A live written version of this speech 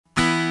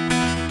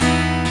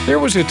There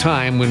was a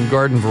time when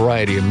garden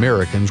variety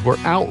Americans were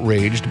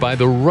outraged by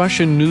the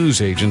Russian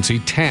news agency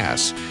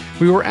TASS.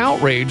 We were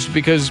outraged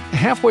because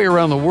halfway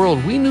around the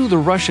world we knew the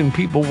Russian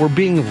people were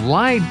being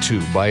lied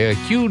to by a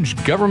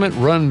huge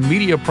government-run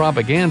media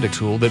propaganda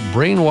tool that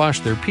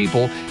brainwashed their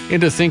people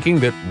into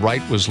thinking that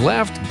right was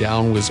left,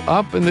 down was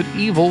up, and that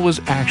evil was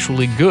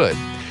actually good.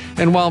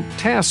 And while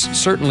TASS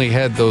certainly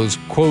had those,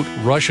 quote,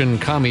 Russian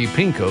commie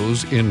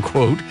pinkos, end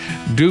quote,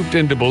 duped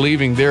into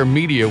believing their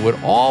media would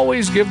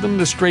always give them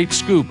the straight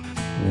scoop,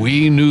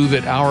 we knew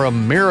that our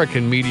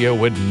American media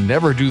would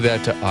never do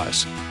that to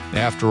us.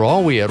 After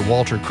all, we had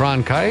Walter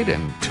Cronkite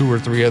and 2 or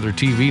 3 other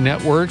TV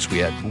networks, we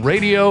had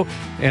radio,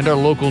 and our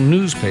local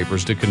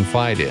newspapers to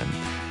confide in.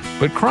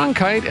 But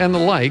Cronkite and the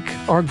like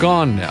are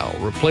gone now,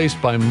 replaced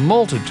by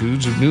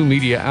multitudes of new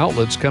media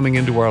outlets coming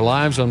into our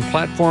lives on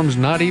platforms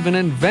not even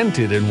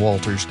invented in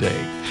Walter's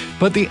day.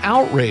 But the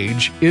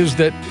outrage is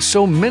that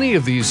so many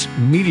of these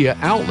media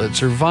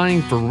outlets are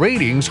vying for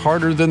ratings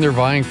harder than they're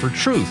vying for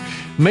truth,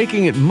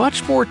 making it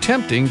much more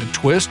tempting to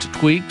twist,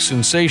 tweak,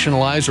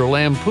 sensationalize, or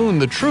lampoon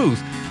the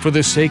truth for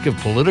the sake of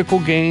political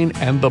gain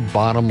and the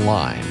bottom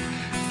line.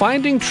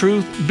 Finding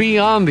truth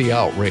beyond the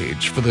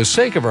outrage for the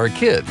sake of our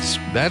kids.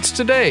 That's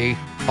today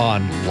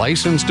on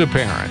License to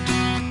Parent.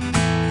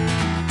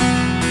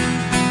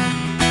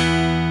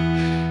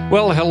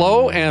 Well,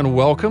 hello and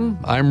welcome.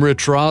 I'm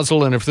Rich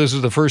Rosell, and if this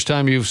is the first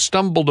time you've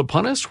stumbled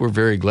upon us, we're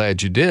very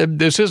glad you did.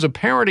 This is a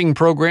parenting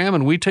program,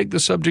 and we take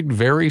the subject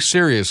very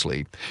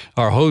seriously.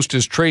 Our host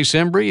is Trace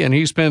Embry, and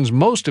he spends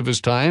most of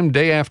his time,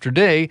 day after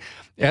day,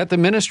 at the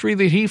ministry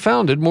that he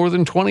founded more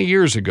than 20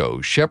 years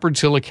ago, Shepherd's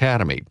Hill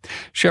Academy.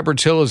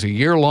 Shepherd's Hill is a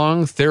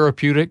year-long,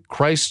 therapeutic,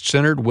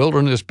 Christ-centered,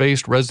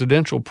 wilderness-based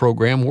residential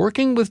program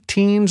working with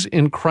teens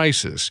in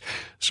crisis.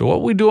 So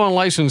what we do on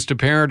License to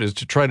Parent is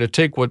to try to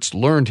take what's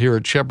learned here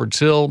at Shepherd's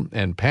Hill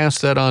and pass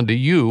that on to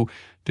you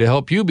to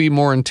help you be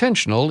more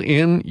intentional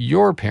in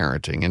your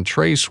parenting. And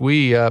Trace,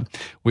 we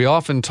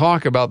often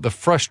talk about the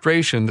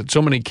frustration that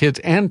so many kids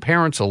and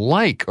parents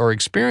alike are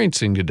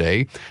experiencing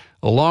today,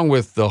 along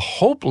with the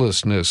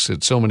hopelessness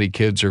that so many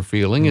kids are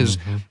feeling as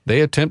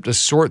they attempt to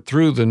sort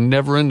through the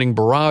never-ending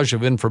barrage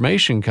of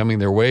information coming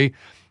their way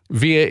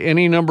via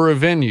any number of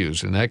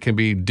venues. And that can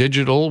be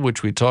digital,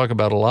 which we talk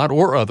about a lot,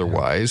 or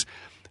otherwise.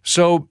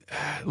 So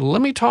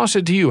let me toss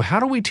it to you. How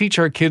do we teach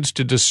our kids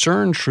to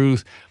discern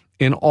truth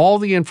in all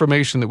the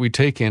information that we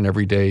take in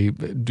every day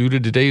due to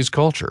today's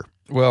culture?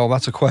 Well,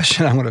 that's a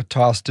question I'm going to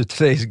toss to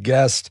today's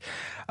guest.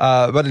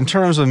 But in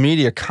terms of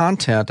media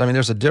content, I mean,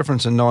 there's a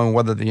difference in knowing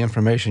whether the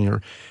information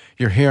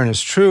you're hearing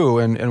is true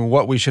and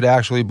what we should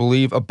actually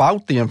believe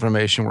about the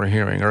information we're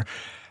hearing, or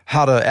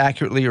how to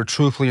accurately or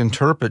truthfully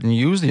interpret and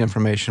use the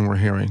information we're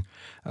hearing.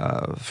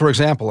 For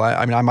example,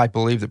 I might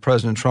believe that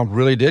President Trump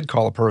really did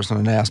call a person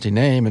a nasty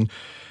name and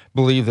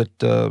believe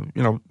that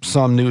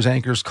some news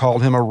anchors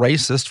called him a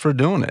racist for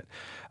doing it.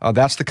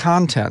 That's the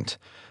content.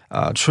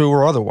 True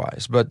or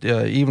otherwise. But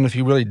even if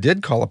he really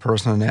did call a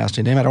person a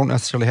nasty name, I don't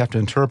necessarily have to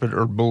interpret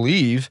or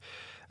believe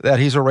that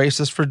he's a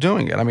racist for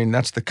doing it. I mean,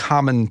 that's the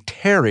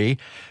commentary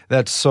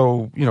that's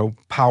so,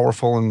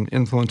 powerful and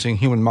influencing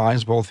human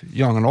minds, both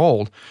young and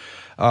old.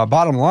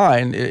 Bottom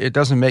line, it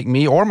doesn't make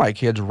me or my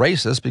kids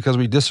racist because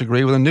we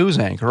disagree with a news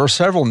anchor, or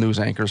several news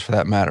anchors for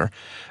that matter,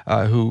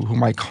 who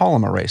might call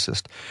him a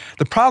racist.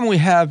 The problem we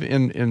have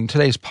in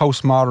today's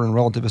postmodern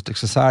relativistic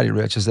society,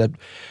 Rich, is that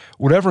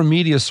whatever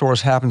media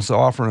source happens to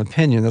offer an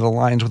opinion that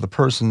aligns with a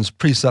person's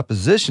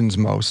presuppositions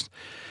most,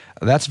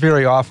 that's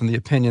very often the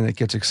opinion that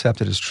gets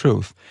accepted as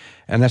truth.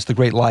 And that's the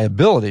great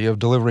liability of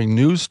delivering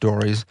news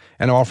stories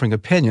and offering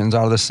opinions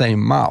out of the same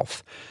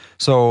mouth.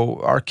 So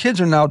our kids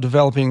are now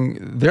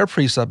developing their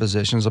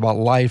presuppositions about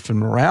life and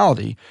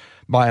morality,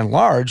 by and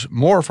large,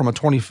 more from a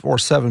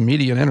 24/7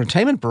 media and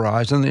entertainment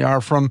barrage than they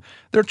are from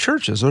their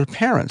churches or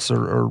parents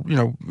or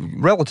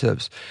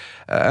relatives.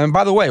 And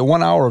by the way,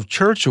 1 hour of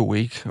church a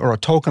week or a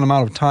token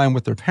amount of time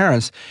with their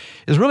parents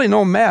is really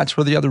no match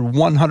for the other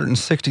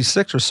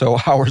 166 or so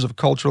hours of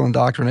cultural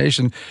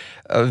indoctrination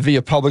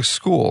via public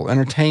school,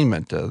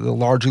 entertainment, the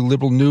largely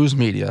liberal news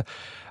media,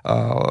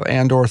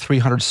 and or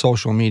 300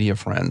 social media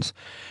friends.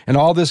 And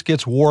all this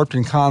gets warped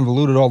and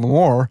convoluted all the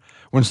more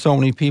when so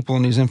many people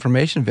in these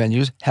information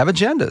venues have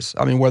agendas.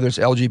 I mean, whether it's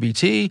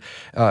LGBT,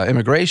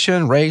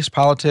 immigration, race,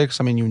 politics,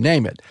 you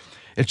name it.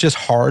 It's just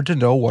hard to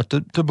know what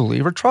to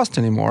believe or trust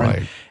anymore.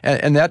 Right.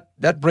 And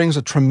that brings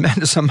a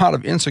tremendous amount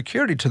of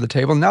insecurity to the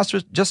table, not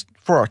just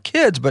for our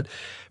kids, but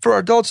for our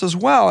adults as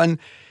well. And,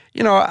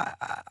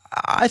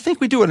 I think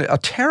we do a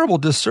terrible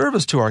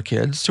disservice to our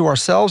kids, to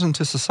ourselves, and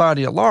to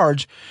society at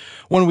large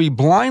when we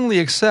blindly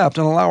accept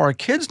and allow our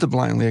kids to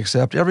blindly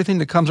accept everything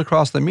that comes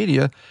across the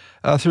media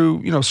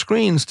through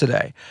screens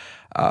today.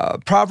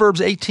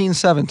 Proverbs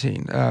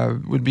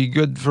 18:17 would be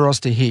good for us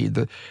to heed.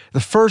 The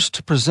first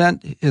to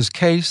present his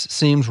case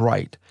seems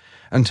right.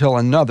 until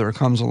another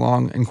comes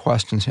along and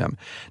questions him.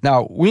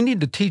 Now, we need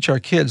to teach our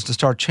kids to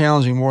start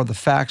challenging more of the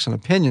facts and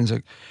opinions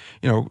that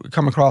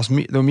come across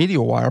the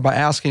media wire by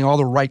asking all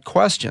the right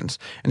questions.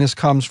 And this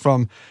comes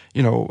from,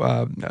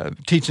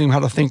 teaching them how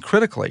to think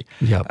critically,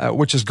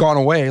 which has gone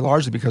away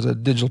largely because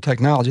of digital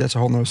technology. That's a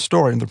whole other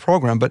story in the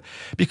program. But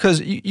because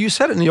you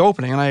said it in the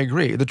opening, and I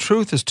agree, the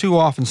truth is too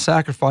often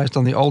sacrificed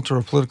on the altar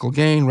of political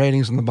gain,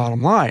 ratings, and the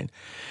bottom line.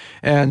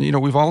 And,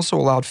 we've also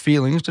allowed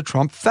feelings to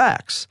trump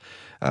facts.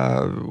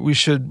 We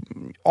should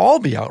all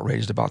be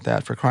outraged about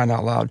that, for crying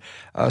out loud.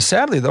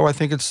 Sadly, though, I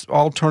think it's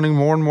all turning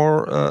more and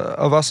more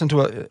of us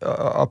into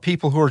a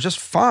people who are just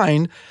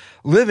fine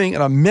living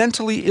in a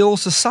mentally ill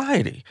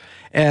society.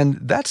 And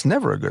that's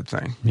never a good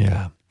thing.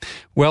 Yeah.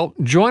 Well,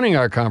 joining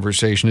our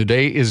conversation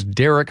today is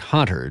Derek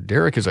Hunter.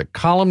 Derek is a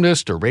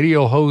columnist, a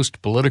radio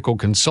host, political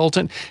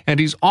consultant, and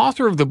he's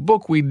author of the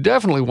book we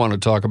definitely want to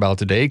talk about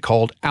today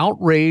called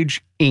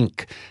Outrage,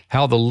 Inc.,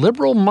 How the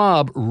Liberal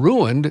Mob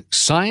Ruined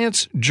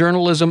Science,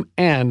 Journalism,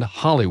 and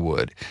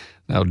Hollywood.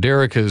 Now,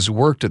 Derek has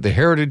worked at the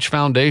Heritage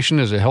Foundation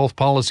as a health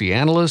policy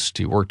analyst.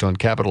 He worked on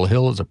Capitol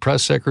Hill as a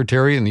press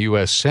secretary in the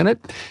U.S. Senate.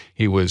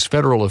 He was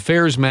federal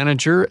affairs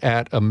manager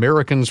at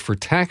Americans for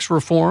Tax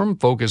Reform,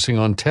 focusing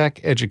on tech,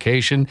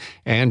 education,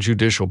 and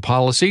judicial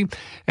policy.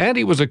 And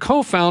he was a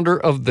co-founder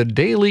of The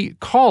Daily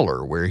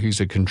Caller, where he's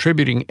a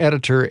contributing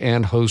editor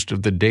and host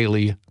of the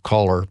Daily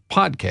Caller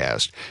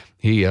podcast.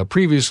 He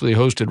previously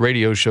hosted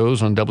radio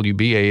shows on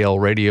WBAL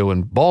Radio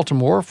in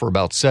Baltimore for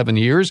about 7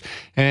 years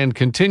and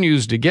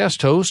continues to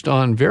guest host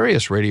on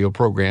various radio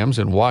programs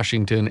in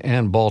Washington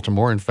and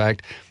Baltimore. In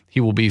fact,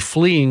 he will be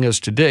fleeing us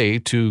today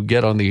to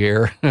get on the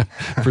air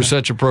for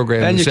such a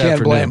program this afternoon. And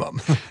you can't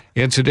blame him.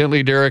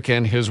 Incidentally, Derek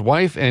and his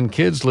wife and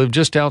kids live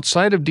just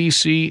outside of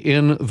D.C.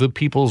 in the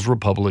People's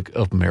Republic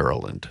of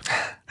Maryland.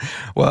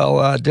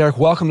 Well, Derek,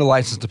 welcome to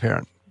License to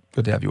Parent.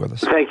 Good to have you with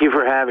us. Thank you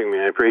for having me.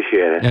 I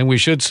appreciate it. And we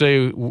should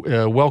say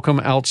welcome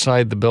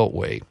outside the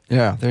Beltway.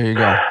 Yeah, there you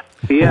go.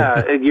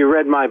 Yeah, you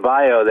read my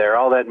bio there.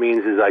 All that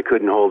means is I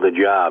couldn't hold a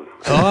job.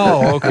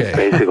 Oh, okay.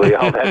 Basically,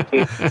 all that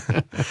means.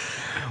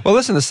 Well,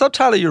 listen, the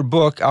subtitle of your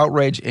book,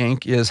 Outrage,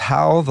 Inc., is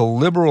How the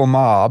Liberal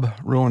Mob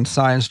Ruined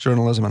Science,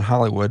 Journalism, and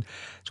Hollywood.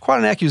 It's quite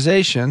an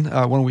accusation,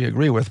 one we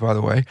agree with, by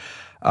the way,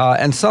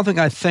 and something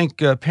I think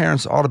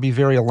parents ought to be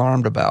very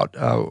alarmed about.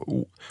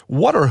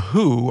 What or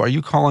who are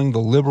you calling the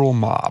liberal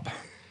mob?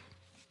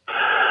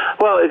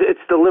 Well, it's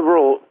the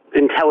liberal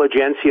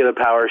intelligentsia, the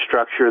power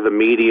structure, the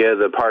media,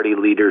 the party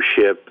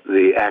leadership,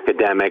 the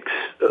academics,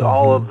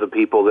 all of the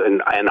people in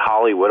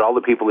Hollywood, all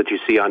the people that you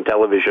see on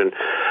television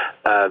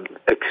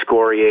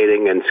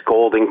excoriating and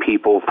scolding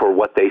people for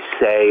what they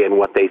say and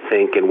what they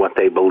think and what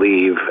they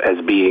believe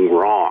as being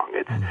wrong.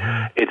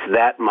 It's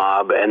that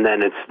mob, and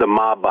then it's the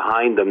mob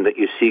behind them that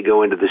you see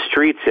go into the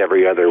streets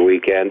every other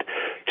weekend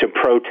to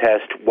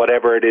protest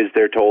whatever it is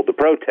they're told to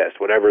protest,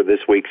 whatever this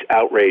week's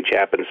outrage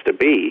happens to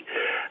be.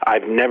 I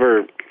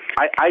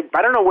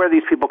don't know where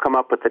these people come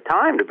up with the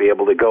time to be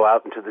able to go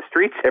out into the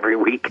streets every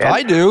weekend.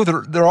 I do.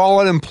 They're all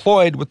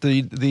unemployed with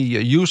the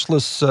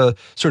useless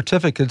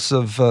certificates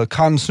of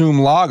consum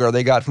lager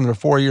they got from their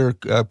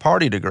 4-year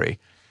party degree.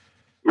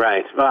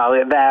 Right.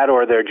 Well, that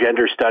or their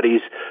gender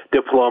studies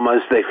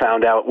diplomas they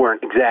found out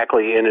weren't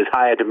exactly in as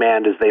high a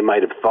demand as they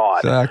might have thought.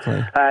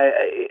 Exactly.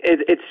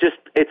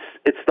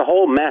 It's the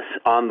whole mess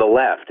on the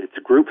left. It's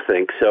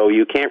groupthink, so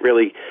you can't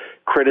really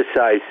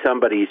criticize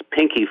somebody's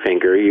pinky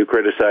finger. You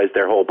criticize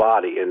their whole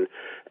body, and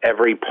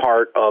every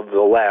part of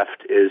the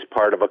left is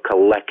part of a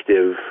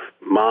collective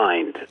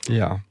mind.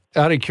 Yeah.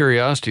 Out of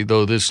curiosity,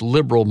 though, this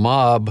liberal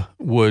mob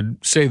would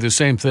say the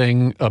same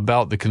thing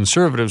about the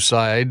conservative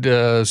side.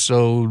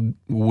 So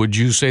would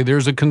you say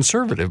there's a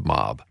conservative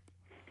mob?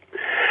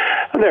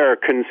 There are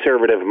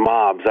conservative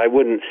mobs. I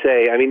wouldn't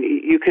say,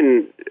 you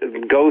can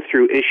go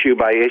through issue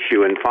by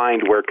issue and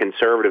find where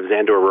conservatives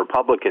and or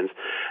Republicans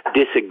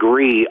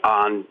disagree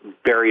on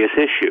various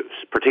issues,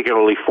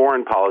 particularly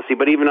foreign policy,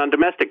 but even on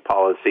domestic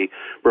policy.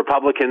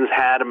 Republicans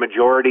had a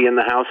majority in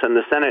the House and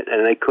the Senate,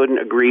 and they couldn't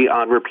agree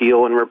on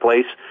repeal and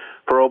replace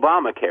for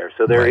Obamacare.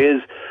 So there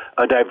is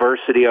a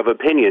diversity of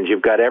opinions.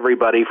 You've got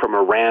everybody from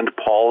a Rand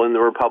Paul in the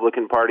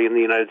Republican Party in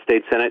the United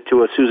States Senate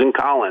to a Susan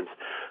Collins,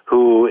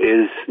 who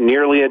is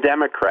nearly a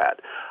Democrat.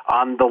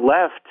 On the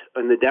left,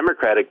 in the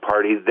Democratic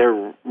Party,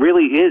 there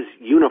really is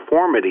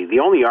uniformity. The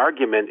only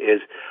argument is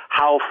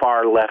how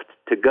far left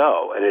to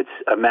go, and it's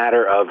a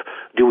matter of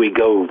do we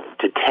go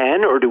to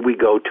 10 or do we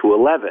go to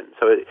 11?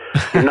 So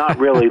you're not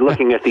really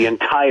looking at the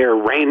entire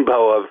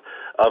rainbow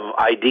of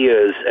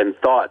ideas and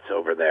thoughts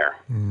over there.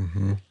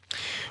 Mm-hmm.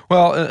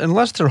 Well,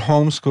 unless they're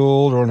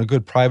homeschooled or in a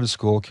good private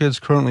school, kids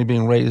currently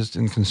being raised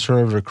in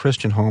conservative or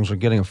Christian homes are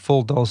getting a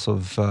full dose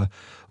of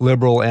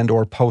liberal and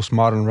or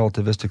postmodern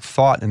relativistic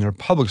thought in their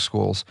public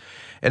schools.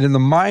 And in the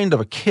mind of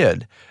a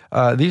kid,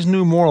 these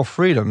new moral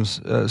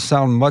freedoms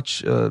sound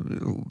much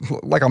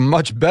like a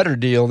much better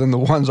deal than the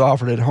ones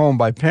offered at home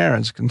by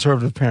parents,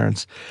 conservative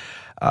parents.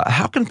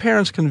 How can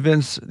parents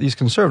convince, these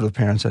conservative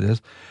parents that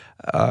is,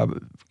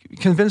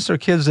 convince their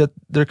kids that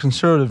their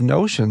conservative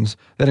notions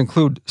that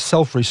include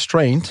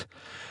self-restraint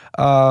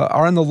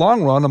are in the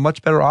long run a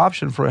much better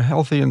option for a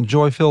healthy and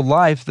joy-filled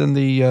life than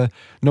the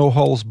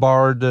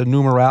no-holes-barred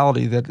new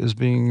morality that is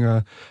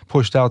being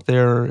pushed out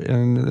there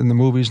in the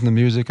movies and the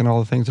music and all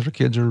the things that our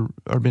kids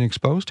are being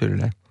exposed to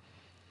today.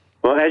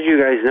 Well, as you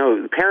guys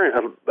know,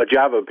 a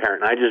job of a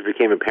parent, I just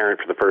became a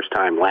parent for the first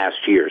time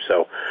last year,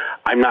 so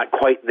I'm not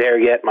quite there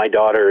yet. My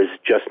daughter is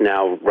just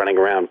now running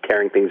around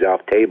carrying things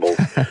off tables,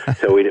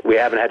 so we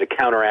haven't had to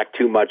counteract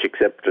too much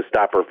except to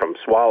stop her from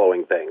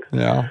swallowing things.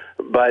 Yeah.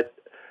 But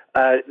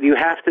you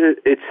have to,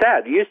 it's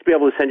sad. You used to be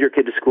able to send your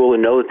kid to school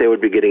and know that they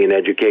would be getting an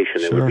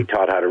education. They would be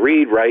taught how to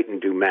read, write,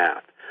 and do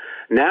math.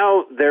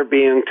 Now they're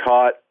being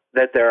taught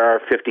that there are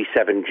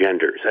 57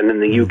 genders, and in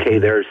the UK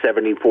there are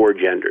 74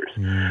 genders.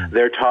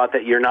 They're taught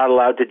that you're not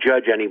allowed to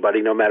judge anybody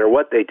no matter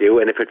what they do,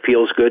 and if it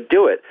feels good,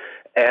 do it.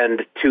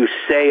 And to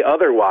say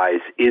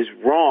otherwise is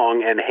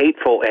wrong and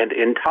hateful and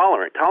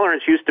intolerant.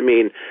 Tolerance used to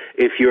mean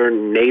if your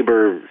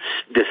neighbor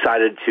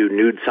decided to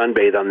nude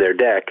sunbathe on their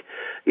deck,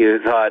 you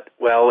thought,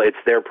 well, it's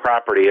their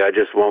property, I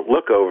just won't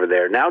look over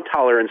there. Now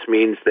tolerance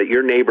means that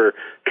your neighbor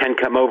can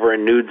come over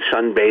and nude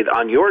sunbathe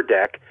on your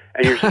deck,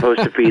 and you're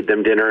supposed to feed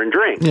them dinner and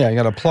drink. Yeah, you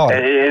got to applaud.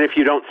 And if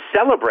you don't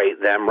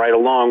celebrate them right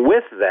along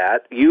with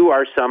that, you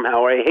are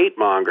somehow a hate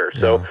monger.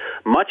 So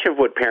much of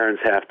what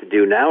parents have to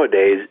do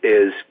nowadays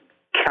is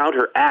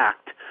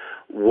counteract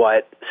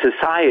what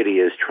society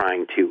is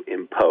trying to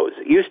impose.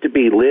 It used to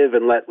be live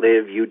and let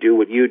live, you do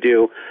what you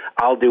do,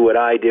 I'll do what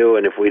I do,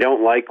 and if we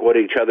don't like what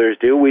each other's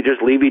do, we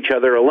just leave each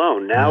other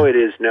alone. Now it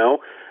is, no,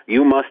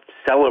 you must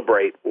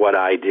celebrate what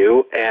I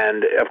do,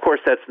 and of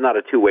course that's not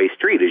a two-way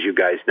street, as you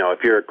guys know.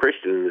 If you're a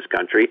Christian in this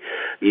country,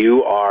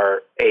 you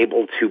are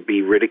able to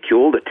be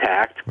ridiculed,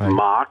 attacked,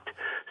 mocked,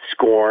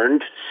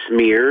 scorned,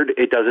 smeared.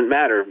 It doesn't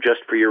matter, just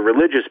for your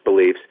religious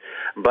beliefs.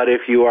 But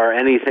if you are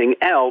anything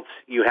else,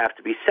 you have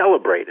to be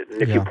celebrated. And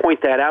if you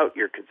point that out,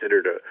 you're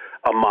considered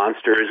a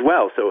monster as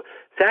well. So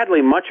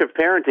sadly, much of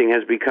parenting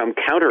has become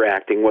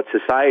counteracting what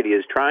society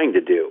is trying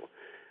to do.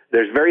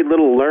 There's very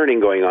little learning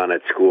going on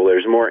at school.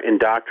 There's more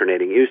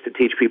indoctrinating. It used to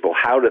teach people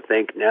how to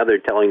think. Now they're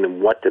telling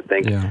them what to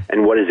think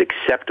and what is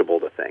acceptable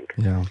to think.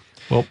 Yeah.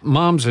 Well,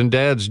 moms and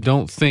dads,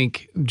 don't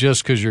think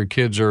just because your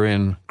kids are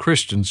in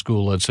Christian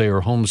school, let's say,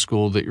 or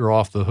homeschool, that you're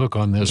off the hook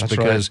on this. That's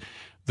because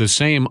the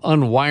same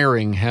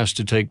unwiring has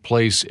to take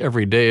place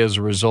every day as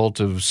a result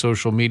of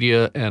social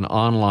media and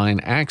online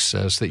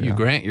access that you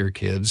grant your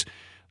kids.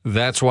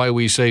 That's why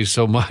we say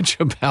so much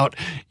about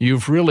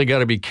you've really got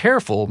to be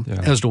careful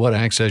as to what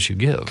access you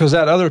give. Because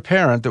that other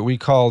parent that we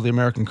call the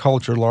American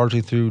culture,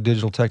 largely through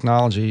digital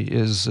technology,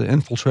 is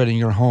infiltrating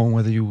your home,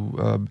 whether you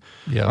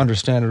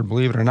understand it or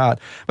believe it or not.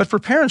 But for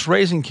parents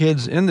raising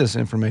kids in this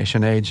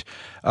information age,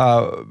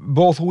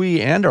 both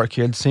we and our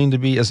kids seem to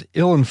be as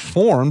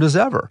ill-informed as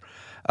ever.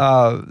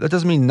 That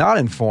doesn't mean not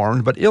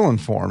informed, but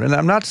ill-informed. And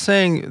I'm not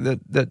saying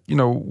that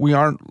we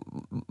aren't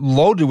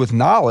loaded with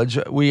knowledge.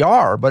 We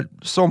are, but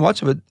so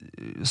much of it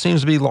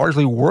seems to be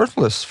largely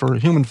worthless for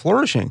human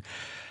flourishing.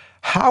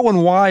 How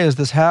and why is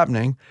this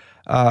happening?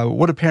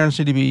 What do parents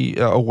need to be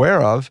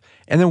aware of?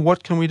 And then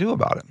what can we do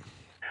about it?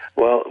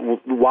 Well,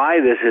 why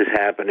this is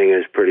happening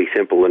is pretty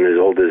simple and as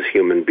old as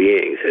human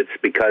beings. It's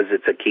because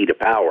it's a key to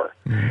power.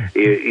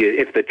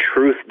 If the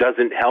truth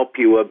doesn't help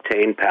you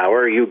obtain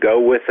power, you go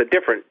with a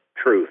different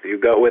truth. You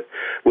go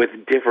with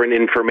different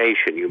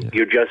information.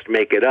 You just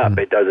make it up.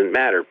 It doesn't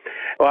matter.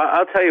 Well,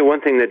 I'll tell you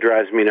one thing that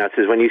drives me nuts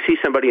is when you see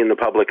somebody in the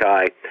public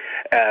eye,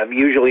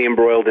 usually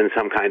embroiled in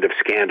some kind of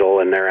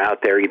scandal, and they're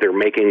out there either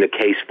making the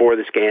case for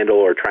the scandal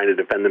or trying to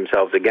defend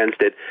themselves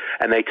against it,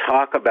 and they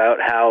talk about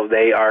how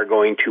they are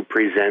going to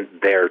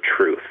present their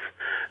truth.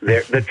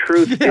 The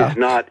truth is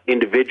not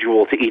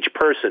individual to each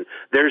person.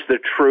 There's the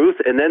truth,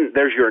 and then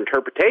there's your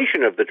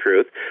interpretation of the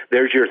truth.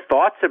 There's your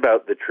thoughts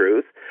about the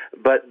truth,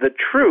 but the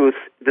truth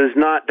does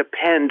not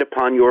depend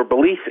upon your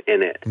belief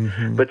in it.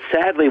 But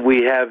sadly,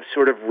 we have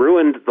sort of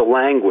ruined the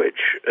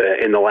language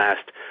in the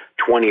last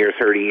 20 or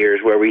 30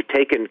 years where we've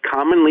taken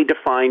commonly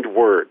defined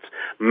words,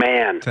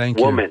 man,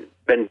 woman,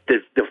 been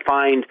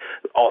defined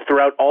all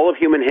throughout all of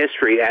human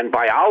history and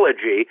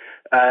biology,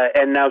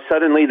 and now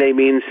suddenly they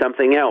mean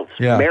something else.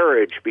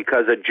 Marriage,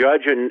 because a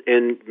judge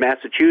in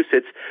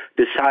Massachusetts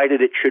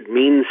decided it should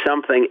mean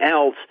something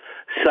else,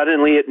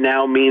 suddenly it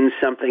now means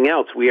something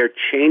else. We are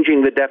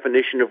changing the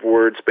definition of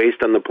words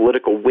based on the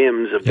political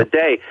whims of the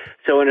day.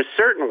 So in a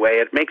certain way,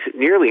 it makes it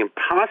nearly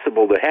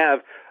impossible to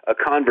have a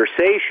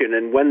conversation,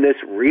 and when this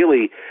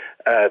really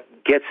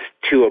gets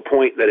to a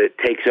point that it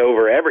takes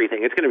over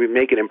everything, it's going to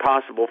make it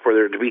impossible for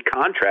there to be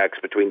contracts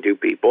between two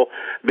people,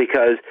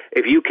 because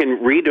if you can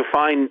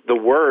redefine the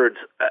words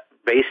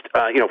based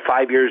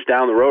 5 years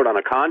down the road on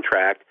a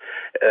contract,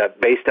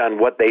 based on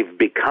what they've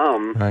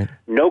become, right.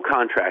 No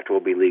contract will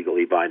be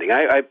legally binding.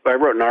 I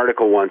wrote an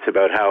article once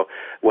about how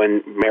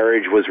when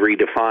marriage was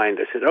redefined,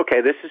 I said,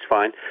 okay, this is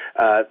fine.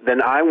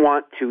 Then I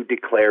want to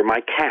declare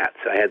my cats.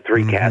 I had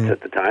 3 cats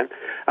at the time.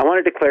 I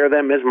want to declare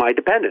them as my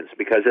dependents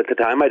because at the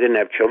time I didn't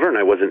have children.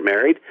 I wasn't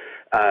married.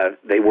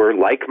 They were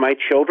like my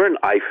children.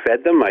 I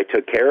fed them. I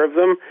took care of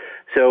them.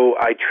 So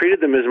I treated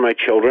them as my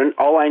children.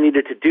 All I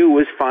needed to do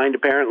was find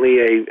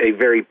apparently a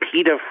very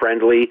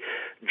PETA-friendly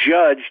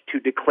judge to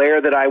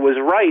declare that I was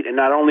right. And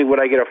not only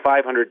would I get a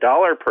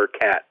 $500 per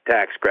cat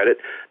tax credit,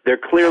 they're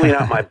clearly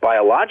not my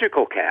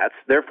biological cats.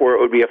 Therefore,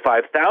 it would be a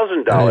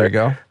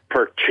 $5,000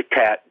 per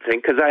cat thing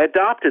because I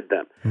adopted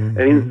them.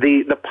 I mean,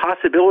 the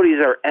possibilities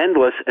are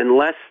endless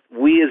unless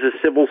we as a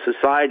civil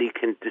society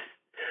can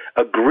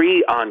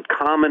agree on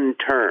common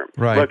terms.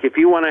 Right. Look, if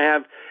you want to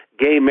have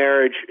gay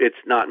marriage, it's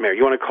not marriage.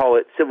 You want to call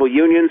it civil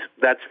unions,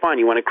 that's fine.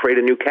 You want to create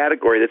a new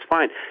category, that's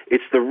fine.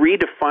 It's the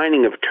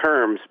redefining of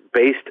terms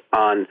based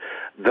on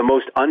the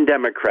most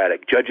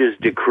undemocratic judge's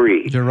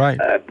decree. You're right.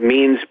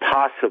 Means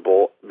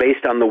possible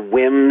based on the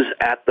whims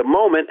at the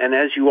moment. And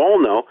as you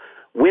all know,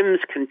 whims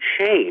can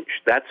change.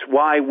 That's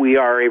why we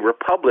are a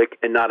republic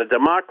and not a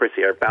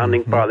democracy. Our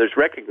founding fathers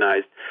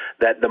recognized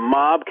that the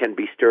mob can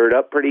be stirred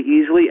up pretty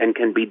easily and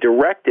can be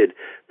directed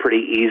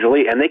pretty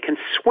easily, and they can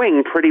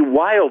swing pretty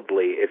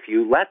wildly if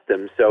you let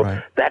them.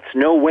 So that's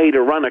no way to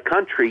run a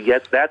country,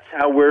 yet that's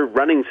how we're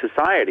running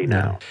society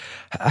now.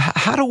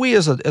 How do we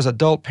as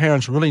adult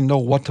parents really know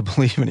what to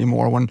believe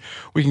anymore when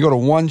we can go to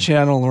one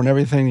channel and learn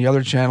everything the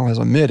other channel has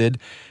omitted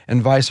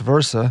and vice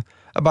versa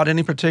about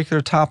any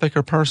particular topic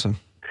or person?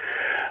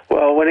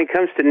 Well, when it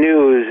comes to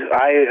news,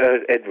 I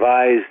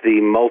advise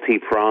the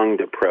multi-pronged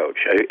approach.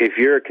 If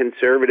you're a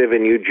conservative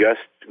and you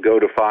just go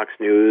to Fox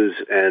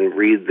News and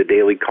read the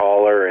Daily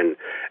Caller and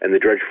the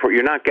Drudge Report,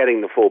 you're not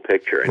getting the full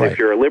picture. And if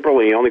you're a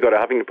liberal and you only go to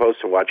Huffington Post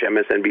to watch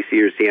MSNBC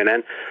or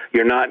CNN,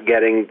 you're not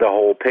getting the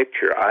whole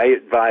picture. I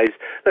advise,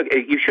 look,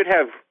 you should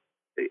have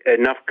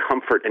enough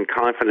comfort and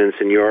confidence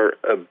in your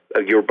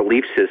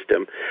belief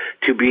system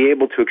to be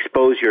able to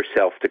expose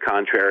yourself to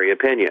contrary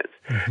opinions.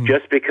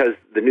 Just because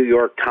the New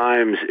York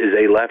Times is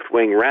a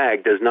left-wing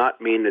rag does not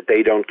mean that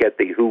they don't get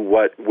the who,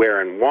 what, where,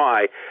 and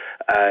why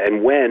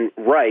and when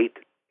right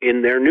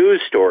in their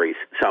news stories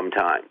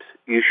sometimes.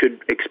 You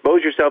should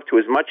expose yourself to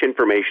as much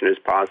information as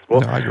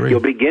possible. No, I agree.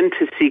 You'll begin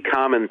to see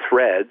common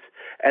threads.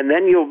 And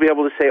then you'll be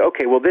able to say,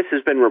 okay, well, this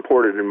has been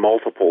reported in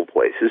multiple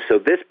places, so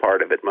this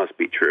part of it must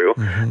be true.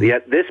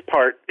 Yet this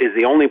part is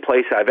the only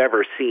place I've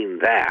ever seen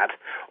that,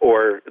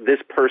 or this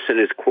person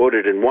is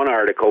quoted in one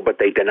article, but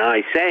they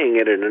deny saying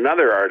it in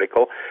another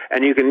article,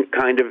 and you can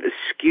kind of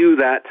skew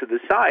that to the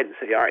side and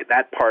say, all right,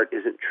 that part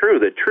isn't true.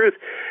 The truth,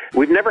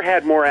 we've never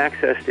had more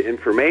access to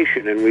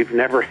information, and we've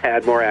never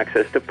had more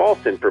access to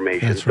false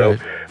information. That's right.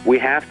 So we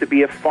have to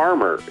be a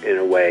farmer, in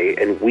a way,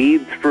 and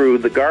weed through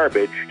the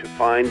garbage to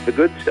find the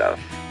good stuff.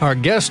 Our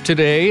guest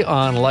today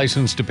on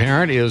Licensed to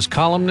Parent is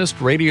columnist,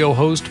 radio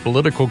host,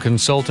 political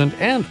consultant,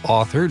 and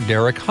author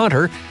Derek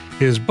Hunter.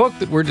 His book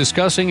that we're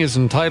discussing is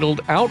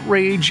entitled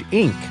Outrage,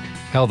 Inc.,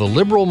 How the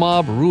Liberal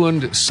Mob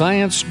Ruined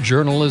Science,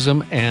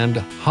 Journalism, and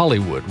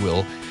Hollywood.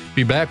 We'll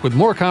be back with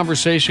more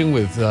conversation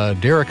with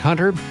Derek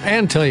Hunter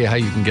and tell you how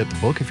you can get the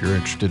book if you're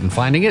interested in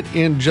finding it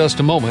in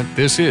just a moment.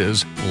 This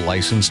is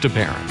Licensed to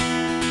Parent.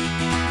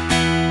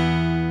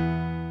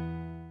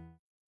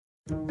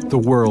 The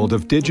world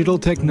of digital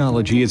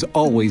technology is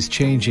always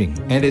changing,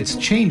 and it's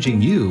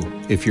changing you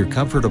if you're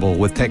comfortable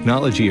with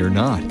technology or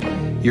not.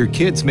 Your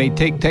kids may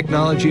take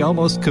technology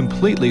almost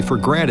completely for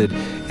granted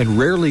and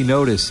rarely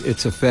notice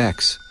its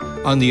effects.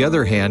 On the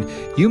other hand,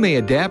 you may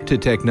adapt to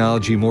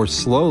technology more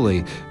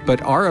slowly,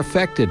 but are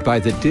affected by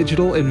the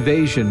digital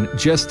invasion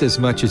just as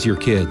much as your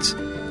kids.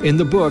 In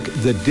the book,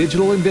 The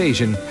Digital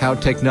Invasion, How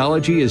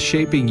Technology is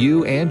Shaping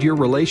You and Your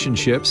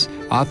Relationships,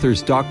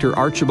 authors Dr.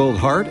 Archibald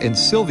Hart and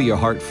Sylvia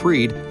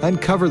Hart-Fried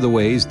uncover the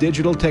ways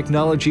digital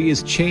technology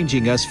is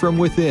changing us from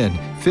within,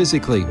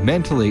 physically,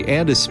 mentally,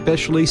 and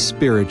especially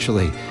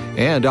spiritually,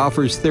 and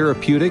offers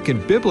therapeutic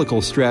and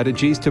biblical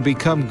strategies to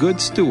become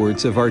good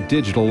stewards of our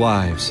digital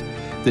lives.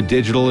 The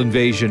Digital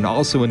Invasion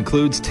also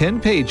includes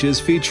 10 pages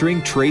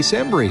featuring Trace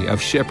Embry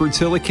of Shepherd's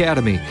Hill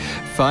Academy.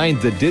 Find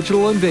The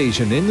Digital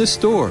Invasion in the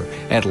store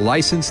at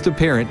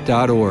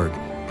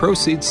licensedtoparent.org.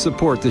 Proceeds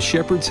support the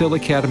Shepherd's Hill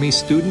Academy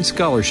Student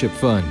Scholarship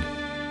Fund.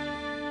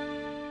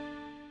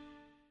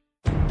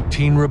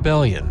 Teen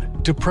rebellion,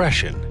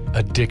 depression,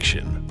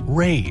 addiction,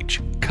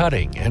 rage,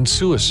 cutting, and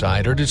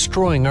suicide are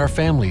destroying our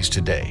families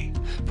today.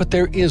 But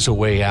there is a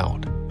way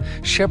out.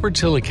 Shepherd's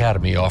Hill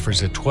Academy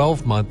offers a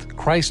 12-month,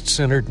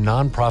 Christ-centered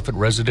nonprofit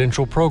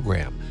residential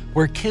program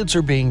where kids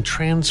are being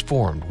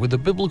transformed with a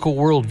biblical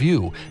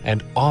worldview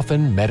and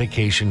often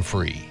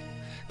medication-free.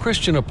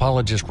 Christian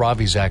apologist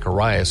Ravi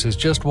Zacharias is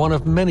just one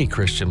of many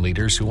Christian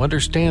leaders who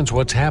understands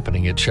what's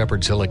happening at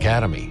Shepherd's Hill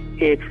Academy.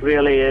 It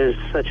really is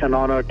such an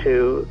honor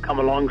to come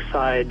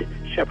alongside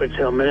Shepherd's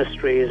Hill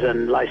Ministries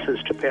and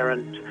Licensed to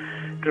Parent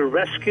to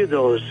rescue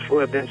those who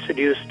have been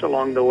seduced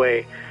along the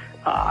way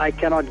I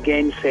cannot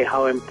gainsay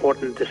how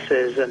important this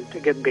is, and to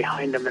get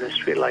behind a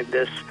ministry like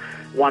this,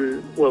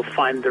 one will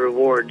find the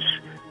rewards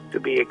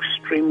to be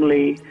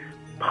extremely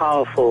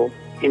powerful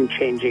in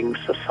changing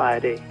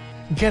society.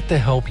 Get the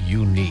help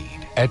you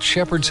need at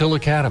Shepherd's Hill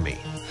Academy.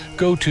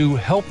 Go to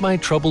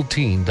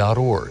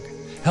helpmytroubledteen.org.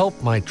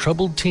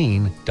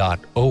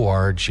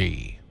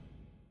 helpmytroubledteen.org.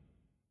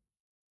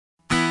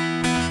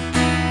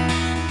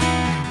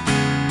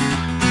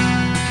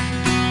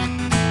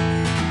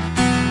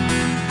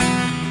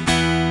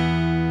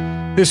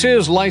 This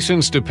is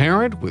Licensed to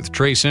Parent with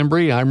Trace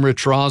Embry. I'm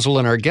Rich Rosell,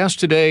 and our guest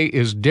today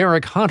is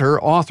Derek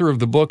Hunter, author of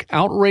the book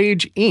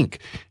Outrage, Inc.,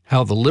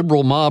 How the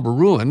Liberal Mob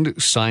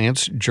Ruined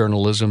Science,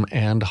 Journalism,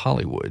 and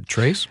Hollywood.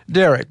 Trace?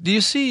 Derek, do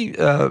you see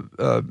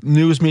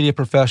news media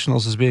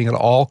professionals as being at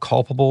all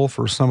culpable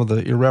for some of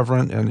the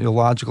irreverent and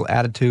illogical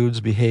attitudes,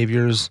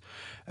 behaviors,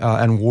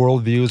 and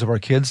worldviews of our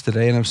kids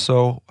today? And if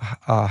so,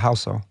 how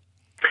so?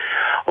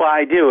 Well,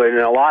 I do in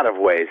a lot of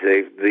ways.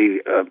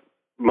 The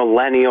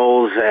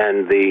millennials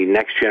and the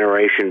next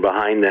generation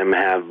behind them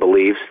have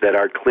beliefs that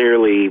are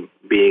clearly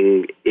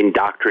being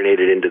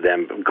indoctrinated into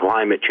them.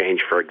 Climate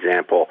change, for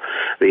example,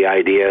 the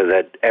idea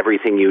that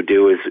everything you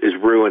do is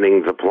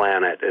ruining the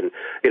planet. And,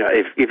 you know,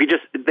 if you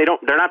just,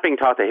 they're not being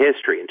taught the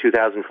history. In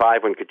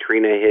 2005, when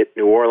Katrina hit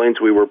New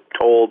Orleans, we were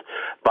told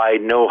by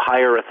no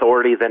higher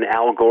authority than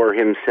Al Gore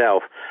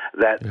himself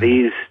that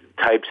these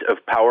types of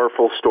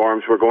powerful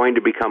storms were going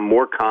to become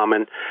more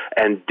common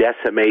and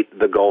decimate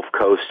the Gulf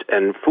Coast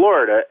and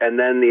Florida. And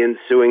then the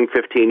ensuing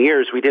 15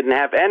 years, we didn't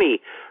have any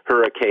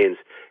hurricanes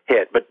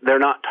hit. But they're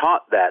not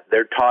taught that.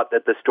 They're taught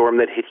that the storm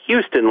that hit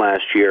Houston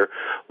last year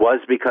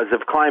was because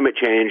of climate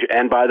change.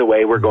 And by the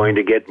way, we're going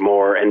to get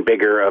more and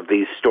bigger of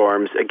these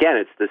storms. Again,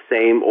 it's the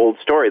same old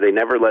story. They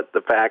never let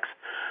the facts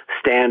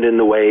stand in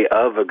the way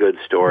of a good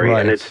story.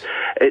 Right. And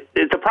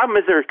the problem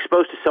is they're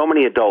exposed to so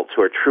many adults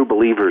who are true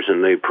believers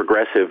in the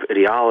progressive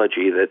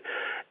ideology that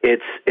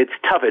it's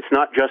tough. It's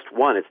not just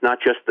one. It's not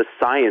just the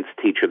science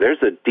teacher.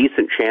 There's a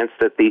decent chance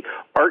that the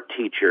art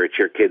teacher at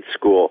your kid's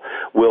school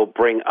will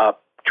bring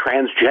up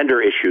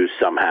transgender issues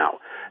somehow.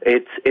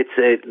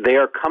 They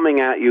are coming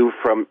at you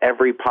from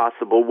every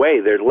possible way.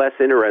 They're less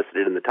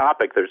interested in the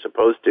topic they're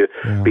supposed to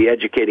be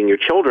educating your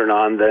children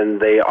on than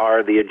they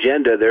are the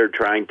agenda they're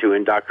trying to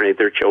indoctrinate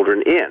their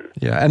children in.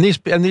 Yeah, and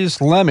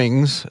these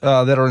lemmings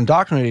that are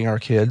indoctrinating our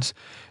kids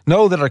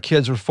know that our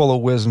kids are full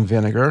of whiz and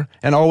vinegar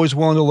and always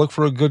willing to look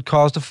for a good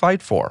cause to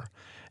fight for.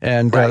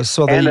 And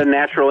so they, and a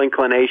natural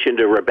inclination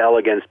to rebel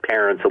against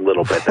parents a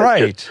little bit.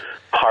 That's just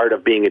part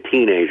of being a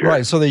teenager.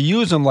 Right. So they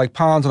use them like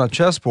pawns on a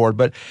chessboard.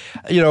 But,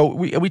 you know,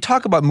 we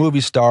talk about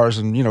movie stars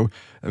and, you know,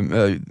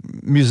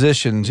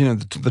 musicians, you know,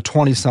 the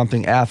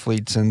 20-something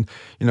athletes and,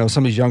 you know,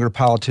 some of these younger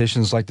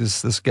politicians like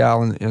this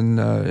gal in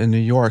New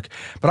York.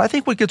 But I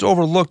think what gets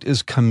overlooked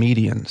is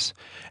comedians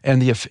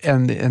and the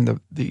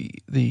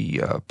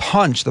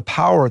punch, the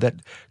power that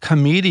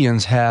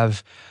comedians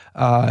have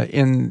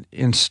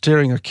in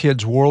steering a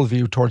kid's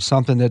worldview towards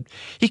something that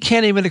he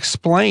can't even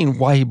explain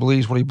why he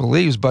believes what he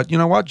believes. But you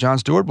know what? Jon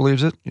Stewart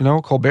believes it. You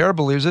know, Colbert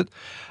believes it.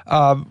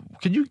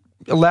 Could you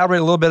elaborate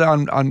a little bit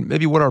on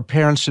maybe what our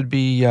parents should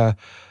be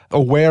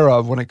aware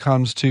of when it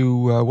comes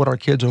to what our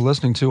kids are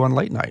listening to on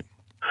late night?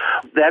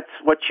 That's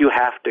what you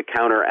have to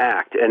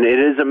counteract. And it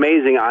is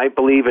amazing. I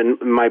believe in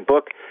my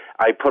book,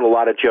 I put a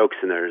lot of jokes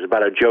in there. There's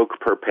about a joke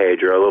per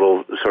page or a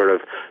little sort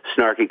of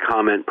snarky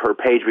comment per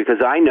page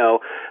because I know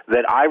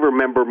that I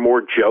remember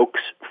more jokes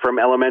from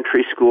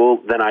elementary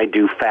school than I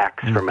do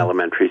facts from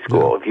elementary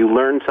school. If you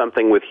learn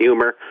something with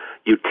humor,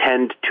 you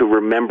tend to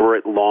remember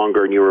it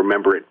longer and you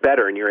remember it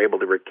better and you're able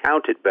to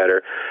recount it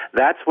better.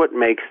 That's what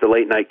makes the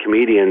late night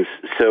comedians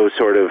so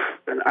sort of,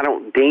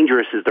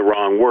 dangerous is the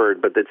wrong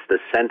word, but it's the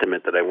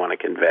sentiment that I want to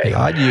convey.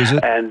 Yeah, I'd use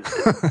it. And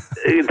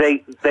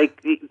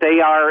they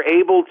are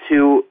able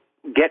to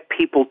get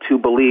people to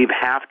believe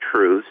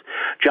half-truths.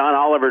 John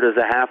Oliver does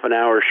a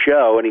half-an-hour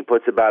show, and he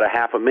puts about a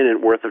half a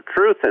minute worth of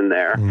truth in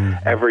there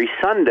every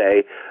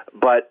Sunday.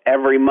 But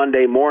every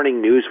Monday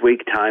morning,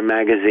 Newsweek, Time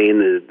Magazine,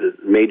 the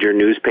major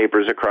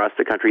newspapers across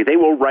the country, they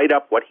will write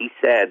up what he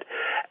said,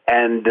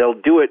 and they'll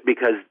do it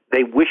because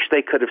they wish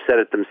they could have said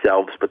it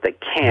themselves, but they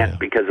can't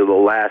because of the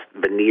last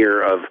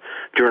veneer of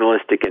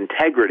journalistic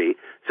integrity.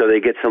 So they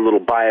get some little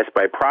bias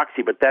by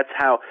proxy, but that's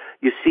how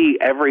you see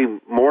every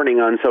morning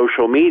on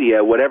social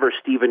media, whatever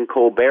Stephen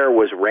Colbert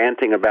was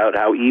ranting about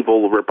how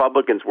evil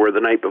Republicans were the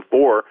night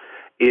before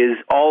is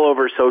all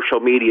over social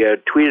media,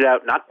 tweeted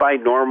out not by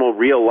normal,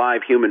 real,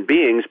 live human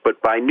beings,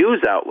 but by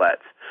news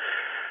outlets.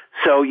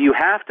 So you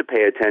have to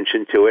pay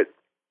attention to it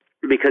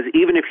because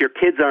even if your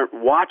kids aren't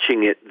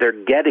watching it, they're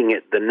getting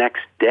it the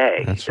next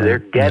day. That's right. They're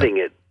getting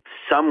it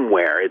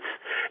somewhere.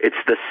 It's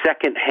the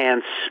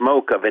secondhand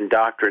smoke of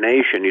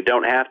indoctrination. You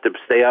don't have to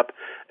stay up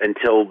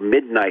until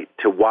midnight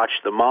to watch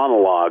the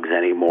monologues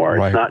anymore.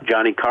 Right. It's not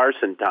Johnny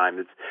Carson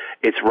time.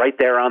 It's right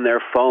there on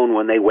their phone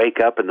when they wake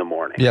up in the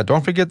morning. Yeah,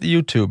 don't forget the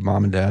YouTube,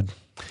 Mom and Dad.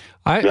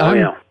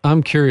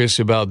 I'm curious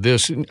about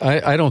this.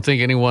 I don't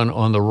think anyone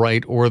on the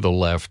right or the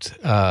left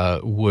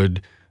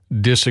would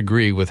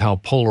disagree with how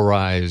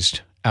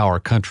polarized our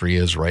country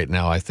is right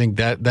now. I think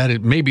that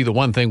it may be the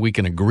one thing we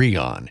can agree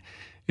on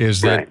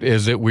is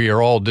that we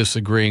are all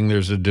disagreeing.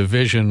 There's a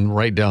division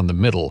right down the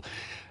middle.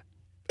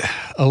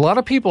 A lot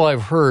of people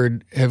I've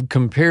heard have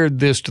compared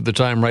this to the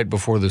time right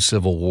before the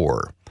Civil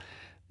War.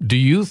 Do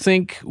you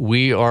think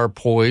we are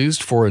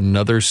poised for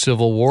another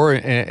Civil War?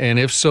 And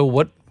if so,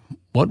 what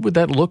would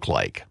that look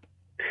like?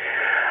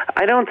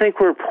 I don't think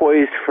we're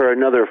poised for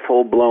another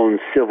full-blown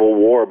civil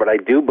war, but I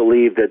do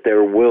believe that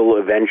there will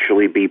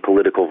eventually be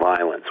political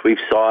violence. We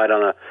saw it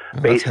on a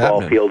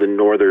baseball field in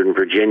Northern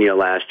Virginia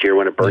last year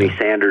when a Bernie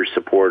Sanders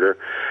supporter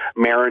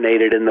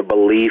marinated in the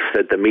belief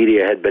that the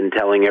media had been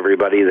telling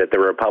everybody that the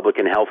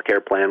Republican health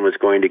care plan was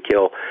going to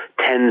kill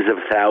tens of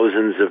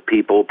thousands of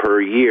people per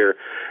year,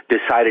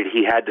 decided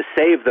he had to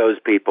save those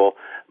people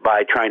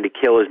by trying to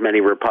kill as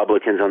many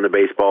Republicans on the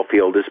baseball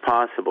field as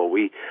possible.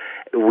 We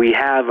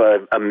have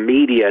a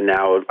media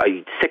now.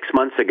 6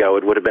 months ago,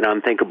 it would have been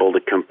unthinkable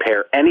to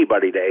compare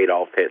anybody to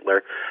Adolf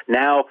Hitler.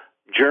 Now,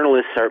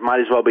 journalists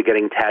might as well be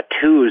getting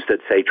tattoos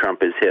that say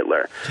Trump is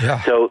Hitler.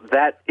 Yeah. So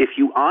that if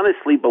you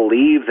honestly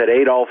believe that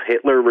Adolf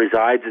Hitler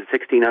resides at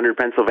 1600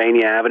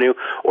 Pennsylvania Avenue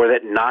or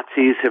that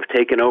Nazis have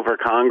taken over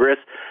Congress,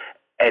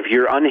 if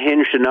you're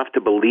unhinged enough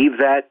to believe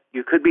that,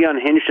 you could be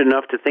unhinged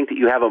enough to think that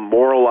you have a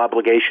moral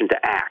obligation to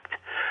act.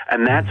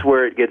 And that's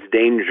where it gets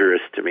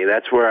dangerous to me.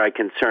 That's where I'm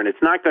concerned.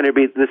 It's not going to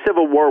be, the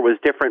Civil War was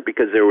different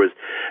because there was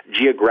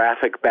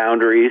geographic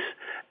boundaries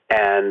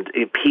and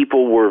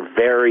people were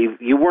you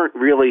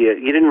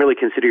didn't really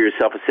consider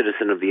yourself a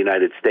citizen of the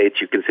United States.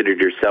 You considered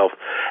yourself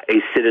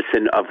a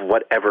citizen of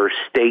whatever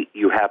state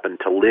you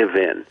happened to live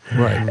in.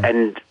 Right.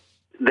 And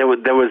there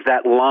was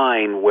that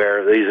line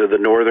where these are the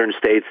northern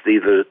states,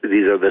 these are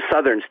the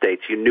southern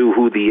states. You knew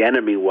who the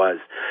enemy was.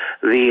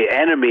 The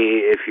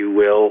enemy, if you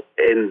will,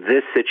 in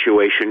this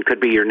situation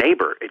could be your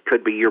neighbor. It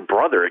could be your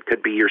brother. It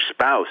could be your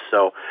spouse.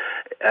 So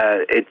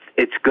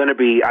it's going to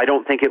be, I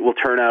don't think it will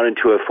turn out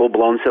into a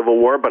full-blown civil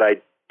war, but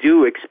I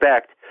do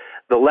expect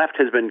the left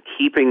has been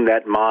keeping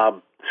that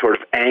mob sort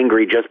of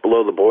angry just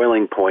below the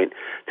boiling point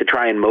to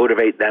try and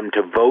motivate them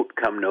to vote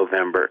come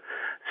November.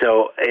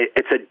 So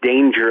it's a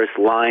dangerous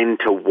line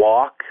to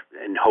walk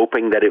and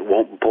hoping that it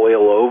won't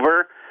boil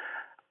over.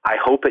 I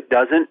hope it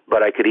doesn't,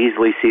 but I could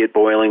easily see it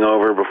boiling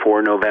over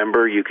before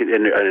November. You could,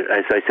 and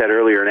as I said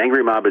earlier, an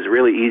angry mob is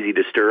really easy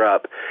to stir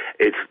up.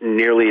 It's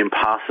nearly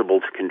impossible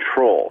to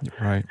control.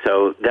 Right.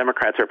 So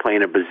Democrats are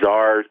playing a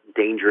bizarre,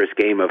 dangerous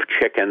game of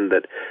chicken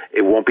that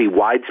it won't be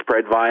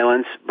widespread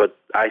violence, but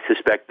I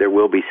suspect there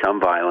will be some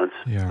violence.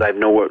 Yeah. There's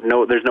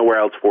nowhere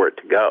else for it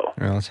to go.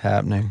 Well, it's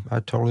happening.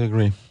 I totally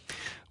agree.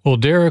 Well,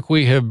 Derek,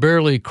 we have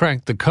barely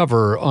cracked the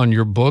cover on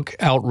your book,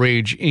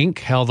 Outrage, Inc.,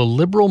 How the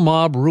Liberal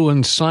Mob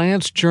Ruined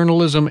Science,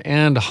 Journalism,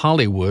 and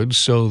Hollywood.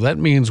 So that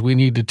means we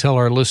need to tell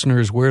our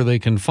listeners where they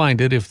can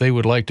find it if they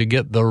would like to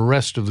get the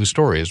rest of the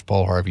story, as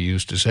Paul Harvey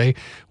used to say.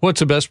 What's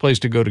the best place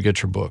to go to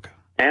get your book?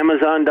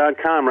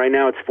 Amazon.com. Right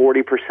now it's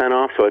 40%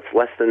 off, so it's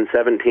less than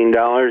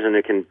 $17, and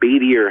it can be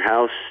to your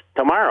house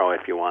tomorrow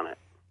if you want it.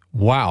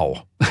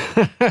 Wow.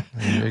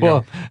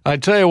 Well, I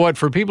tell you what,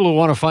 for people who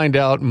want to find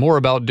out more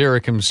about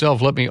Derek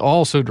himself, let me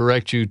also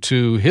direct you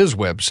to his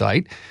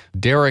website,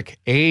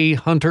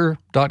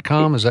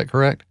 DerekAHunter.com. Is that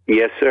correct?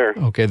 Yes, sir.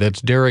 Okay,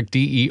 that's Derek,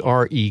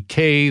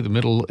 D-E-R-E-K, the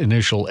middle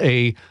initial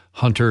A,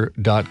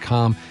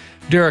 Hunter.com.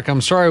 Derek, I'm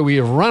sorry we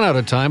have run out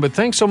of time, but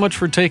thanks so much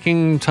for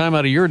taking time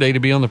out of your day to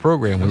be on the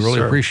program. We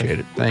really appreciate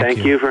it.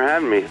 Thank you for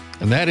having me.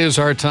 And that is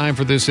our time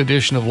for this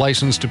edition of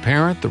License to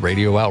Parent, the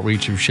radio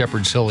outreach of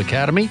Shepherd's Hill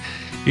Academy.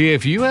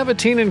 If you have a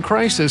teen in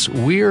crisis,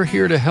 we are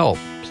here to help.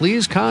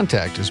 Please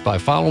contact us by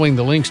following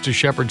the links to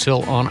Shepherd's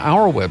Hill on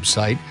our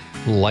website,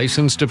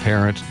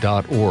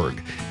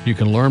 license2parent.org. You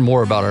can learn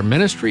more about our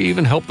ministry,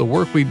 even help the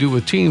work we do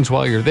with teens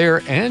while you're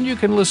there, and you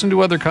can listen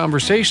to other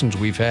conversations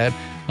we've had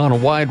on a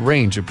wide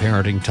range of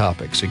parenting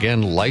topics.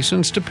 Again,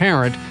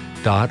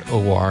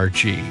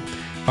 license2parent.org.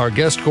 Our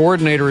guest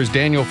coordinator is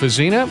Daniel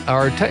Fazina.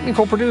 Our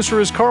technical producer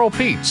is Carl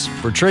Peets.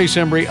 For Trace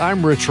Embry,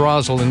 I'm Rich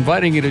Rosell,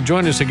 inviting you to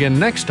join us again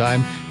next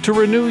time to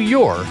renew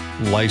your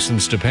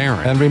License to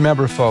Parent. And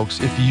remember, folks,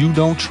 if you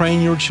don't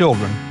train your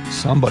children,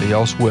 somebody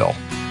else will.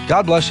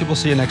 God bless you. We'll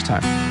see you next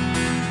time.